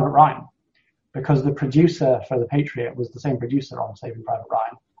Saving Private Ryan, because the producer for The Patriot was the same producer on Saving Private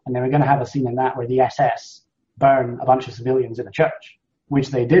Ryan, and they were going to have a scene in that where the SS burn a bunch of civilians in a church, which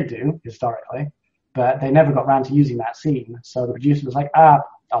they did do historically, but they never got around to using that scene. So the producer was like,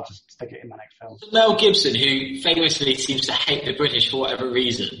 I'll just stick it in my next film. Mel Gibson, who famously seems to hate the British for whatever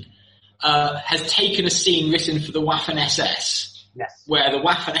reason, has taken a scene written for the Waffen-SS, where the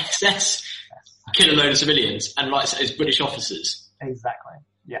Waffen-SS kill a load of civilians and writes it as British officers. Exactly.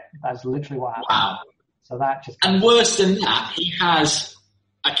 Yeah, that's literally what happened. Wow. So that just... And worse than that, he has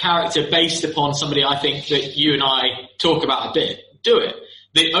a character based upon somebody I think that you and I talk about a bit. Do it.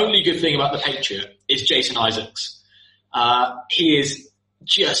 The only good thing about The Patriot is Jason Isaacs. He is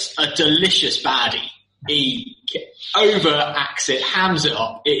just a delicious baddie. He overacts it, hams it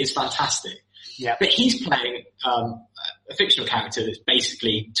up. It is fantastic. Yeah. But he's playing a fictional character that's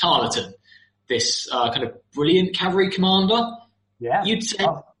basically Tarleton, this kind of brilliant cavalry commander. Yeah. You'd say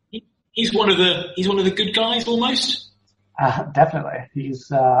he's one of the good guys almost. Definitely.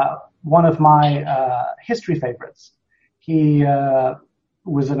 He's one of my history favorites. He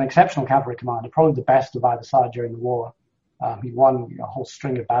was an exceptional cavalry commander, probably the best of either side during the war. He won a whole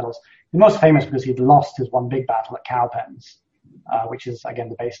string of battles. The most famous because he'd lost his one big battle at Cowpens, which is, again,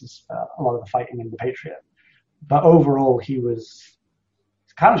 the basis for a lot of the fighting in the Patriot. But overall, he was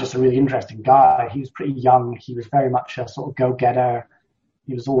kind of just a really interesting guy. He was pretty young. He was very much a sort of go-getter.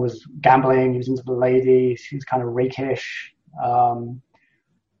 He was always gambling. He was into the ladies. He was kind of rakish.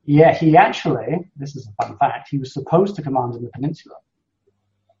 He actually, this is a fun fact, he was supposed to command in the Peninsula.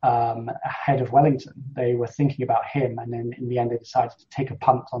 Ahead of Wellington. They were thinking about him, and then in the end they decided to take a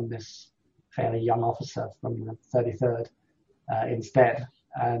punt on this fairly young officer from the 33rd instead,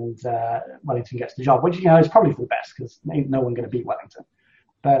 and Wellington gets the job, which, you know, is probably for the best because ain't no one going to beat Wellington.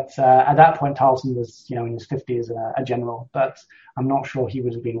 But at that point, Tarleton was, you know, in his 50s and a general, but I'm not sure he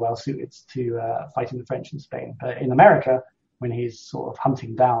would have been well suited to fighting the French in Spain. But in America, when he's sort of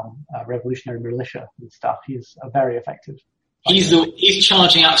hunting down revolutionary militia and stuff, he's very effective. He's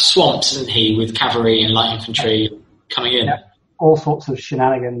charging up swamps, isn't he, with cavalry and light infantry coming in? Yeah, all sorts of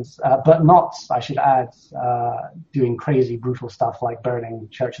shenanigans, but not, I should add, doing crazy, brutal stuff like burning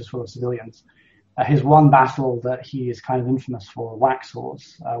churches full of civilians. His one battle that he is kind of infamous for,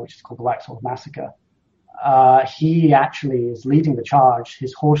 Waxhaws, which is called the Waxhaws Massacre, he actually is leading the charge.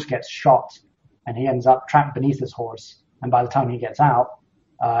 His horse gets shot, and he ends up trapped beneath his horse. And by the time he gets out,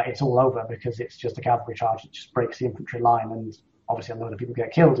 it's all over because it's just a cavalry charge that just breaks the infantry line, and obviously a load of people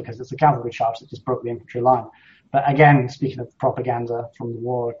get killed because it's a cavalry charge that just broke the infantry line. But again, speaking of propaganda from the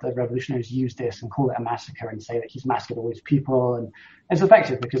war, the revolutionaries use this and call it a massacre and say that he's massacred all these people, and it's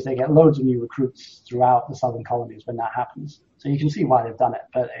effective because they get loads of new recruits throughout the southern colonies when that happens. So you can see why they've done it,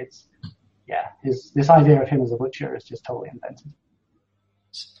 but it's, yeah, this idea of him as a butcher is just totally invented.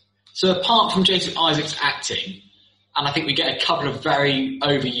 So apart from Jason Isaacs' acting, and I think we get a couple of very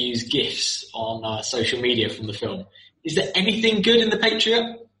overused GIFs on social media from the film, is there anything good in The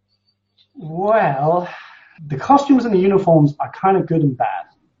Patriot? Well, The costumes and the uniforms are kind of good and bad.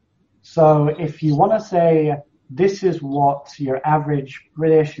 So if you want to say this is what your average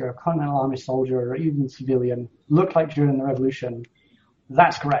British, your Continental Army soldier, or even civilian looked like during the Revolution,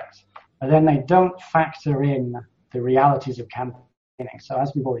 that's correct. But then they don't factor in the realities of campaigning. So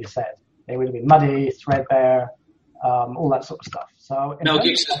as we've already said, they would have been muddy, threadbare, all that sort of stuff. So Mel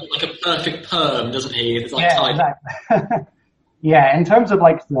Gibson has like a perfect perm, doesn't he? It's like yeah, exactly. Yeah, in terms of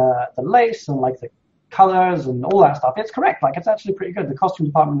like the lace and like the colors and all that stuff, it's correct. Like it's actually pretty good. The costume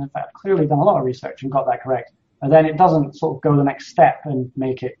department, in fact, clearly done a lot of research and got that correct. And then it doesn't sort of go the next step and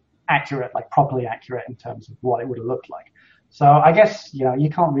make it accurate, like properly accurate in terms of what it would have looked like. So I guess, you know, you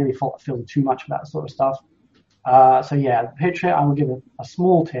can't really film too much of that sort of stuff. So yeah, Patriot, I will give it a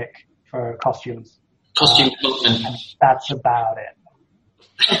small tick for costumes. Costume development. And that's about it.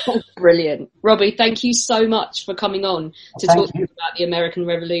 Brilliant. Robbie, thank you so much for coming on to talk about the American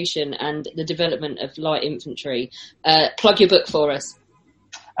Revolution and the development of light infantry. Plug your book for us.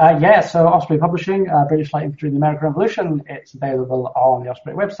 So Osprey Publishing, British Light Infantry, the American Revolution. It's available on the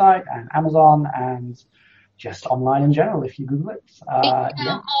Osprey website and Amazon and just online in general if you Google it.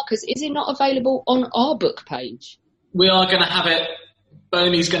 Marcus, is it not available on our book page? We are going to have it.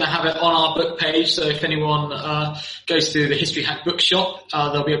 Boney's going to have it on our book page, so if anyone goes to the History Hack bookshop,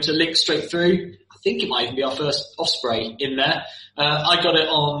 they'll be able to link straight through. I think it might even be our first Osprey in there. I got it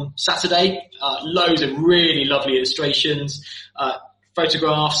on Saturday. Loads of really lovely illustrations,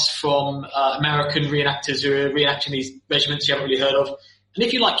 photographs from American reenactors who are reenacting these regiments you haven't really heard of. And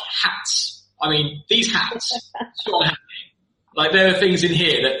if you like hats, I mean, these hats, strong hat. Like there are things in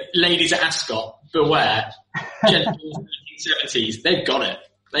here that ladies at Ascot beware. Gentlemen 1970s, they've got it.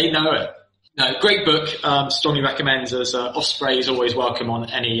 They know it. No, great book. Strongly recommends as Osprey is always welcome on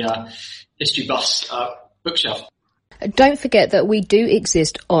any history buffs bookshelf. Don't forget that we do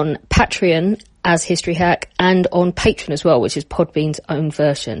exist on Patreon as History Hack and on Patreon as well, which is Podbean's own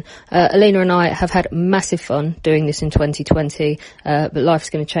version. Alina and I have had massive fun doing this in 2020, but life's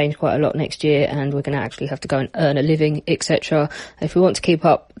going to change quite a lot next year and we're going to actually have to go and earn a living, etc. If we want to keep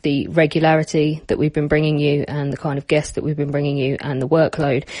up the regularity that we've been bringing you and the kind of guests that we've been bringing you and the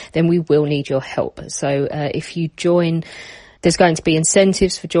workload, then we will need your help. So if you join, there's going to be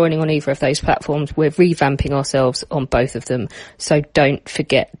incentives for joining on either of those platforms. We're revamping ourselves on both of them. So don't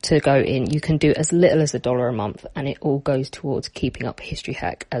forget to go in. You can do as little as $1 a month and it all goes towards keeping up History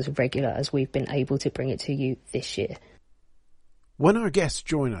Hack as regular as we've been able to bring it to you this year. When our guests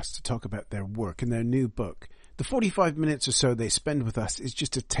join us to talk about their work and their new book, the 45 minutes or so they spend with us is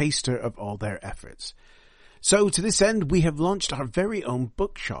just a taster of all their efforts. So to this end, we have launched our very own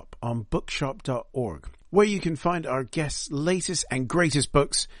bookshop on bookshop.org. where you can find our guests' latest and greatest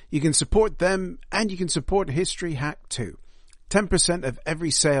books. You can support them and you can support History Hack too. 10% of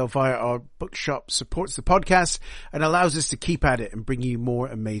every sale via our bookshop supports the podcast and allows us to keep at it and bring you more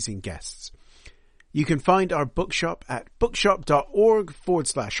amazing guests. You can find our bookshop at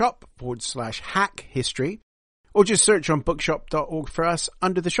bookshop.org/shop/hack history, or just search on bookshop.org for us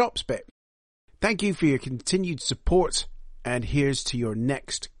under the shops bit. Thank you for your continued support, and here's to your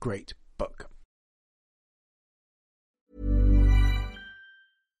next great book.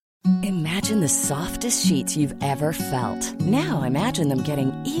 Imagine the softest sheets you've ever felt. Now imagine them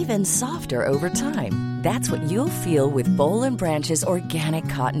getting even softer over time. That's what you'll feel with Boll & Branch's organic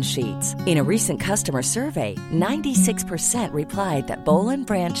cotton sheets. In a recent customer survey, 96% replied that Boll &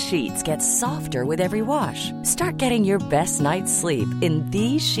 Branch sheets get softer with every wash. Start getting your best night's sleep in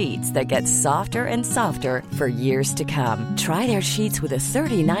these sheets that get softer and softer for years to come. Try their sheets with a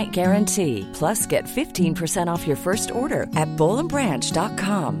 30-night guarantee. Plus, get 15% off your first order at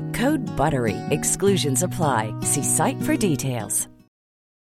bollandbranch.com. Code BUTTERY. Exclusions apply. See site for details.